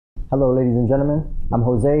Hello, ladies and gentlemen. I'm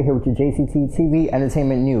Jose here with your JCT TV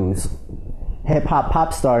Entertainment News. Hip-hop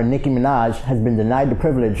pop star Nicki Minaj has been denied the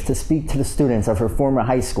privilege to speak to the students of her former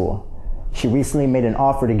high school. She recently made an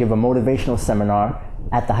offer to give a motivational seminar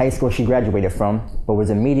at the high school she graduated from, but was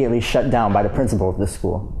immediately shut down by the principal of the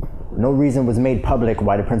school. No reason was made public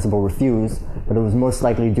why the principal refused, but it was most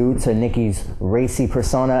likely due to Nicki's racy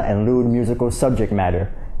persona and lewd musical subject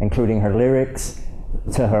matter, including her lyrics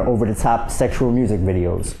to her over-the-top sexual music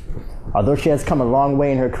videos. Although she has come a long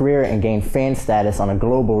way in her career and gained fan status on a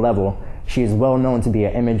global level, she is well known to be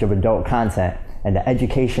an image of adult content, and the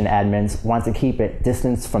education admins want to keep it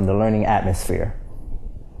distanced from the learning atmosphere.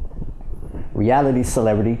 Reality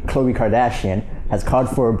celebrity Khloe Kardashian has called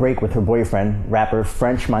for a break with her boyfriend, rapper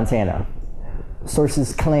French Montana.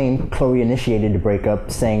 Sources claim Khloe initiated the breakup,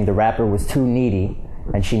 saying the rapper was too needy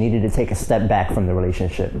and she needed to take a step back from the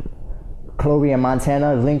relationship. Khloe and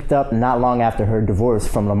Montana linked up not long after her divorce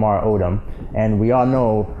from Lamar Odom, and we all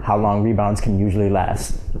know how long rebounds can usually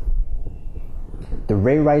last. The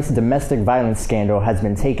Ray Rice domestic violence scandal has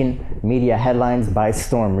been taking media headlines by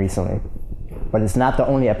storm recently, but it's not the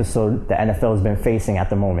only episode the NFL has been facing at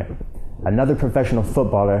the moment. Another professional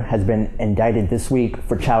footballer has been indicted this week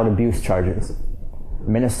for child abuse charges.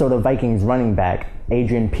 Minnesota Vikings running back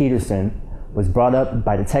Adrian Peterson was brought up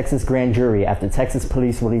by the Texas grand jury after Texas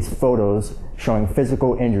police released photos showing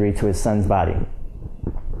physical injury to his son's body.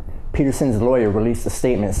 Peterson's lawyer released a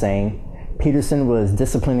statement saying, "Peterson was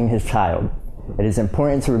disciplining his child. It is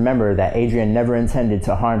important to remember that Adrian never intended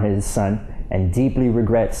to harm his son and deeply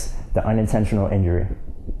regrets the unintentional injury."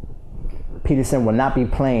 Peterson will not be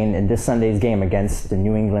playing in this Sunday's game against the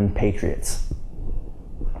New England Patriots.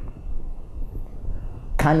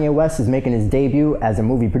 Kanye West is making his debut as a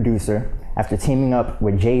movie producer after teaming up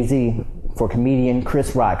with Jay-Z for comedian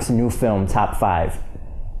Chris Rock's new film, Top 5.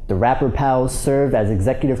 The rapper pals served as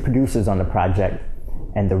executive producers on the project,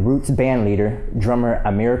 and the Roots band leader, drummer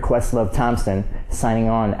Amir Questlove Thompson, signing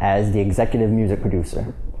on as the executive music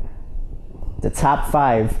producer. The Top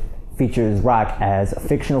 5 features Rock as a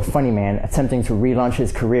fictional funny man attempting to relaunch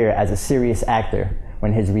his career as a serious actor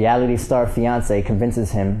when his reality star fiancée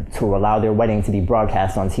convinces him to allow their wedding to be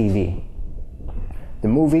broadcast on TV. The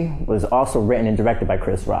movie was also written and directed by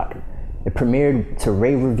Chris Rock. It premiered to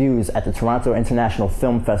rave reviews at the Toronto International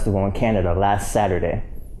Film Festival in Canada last Saturday.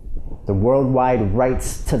 The worldwide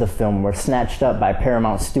rights to the film were snatched up by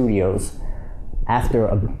Paramount Studios after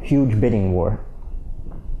a huge bidding war.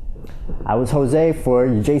 I was Jose for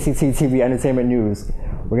your JCT TV Entertainment News.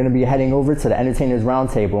 We're going to be heading over to the Entertainers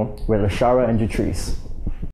Roundtable with Lashara and Jatrice.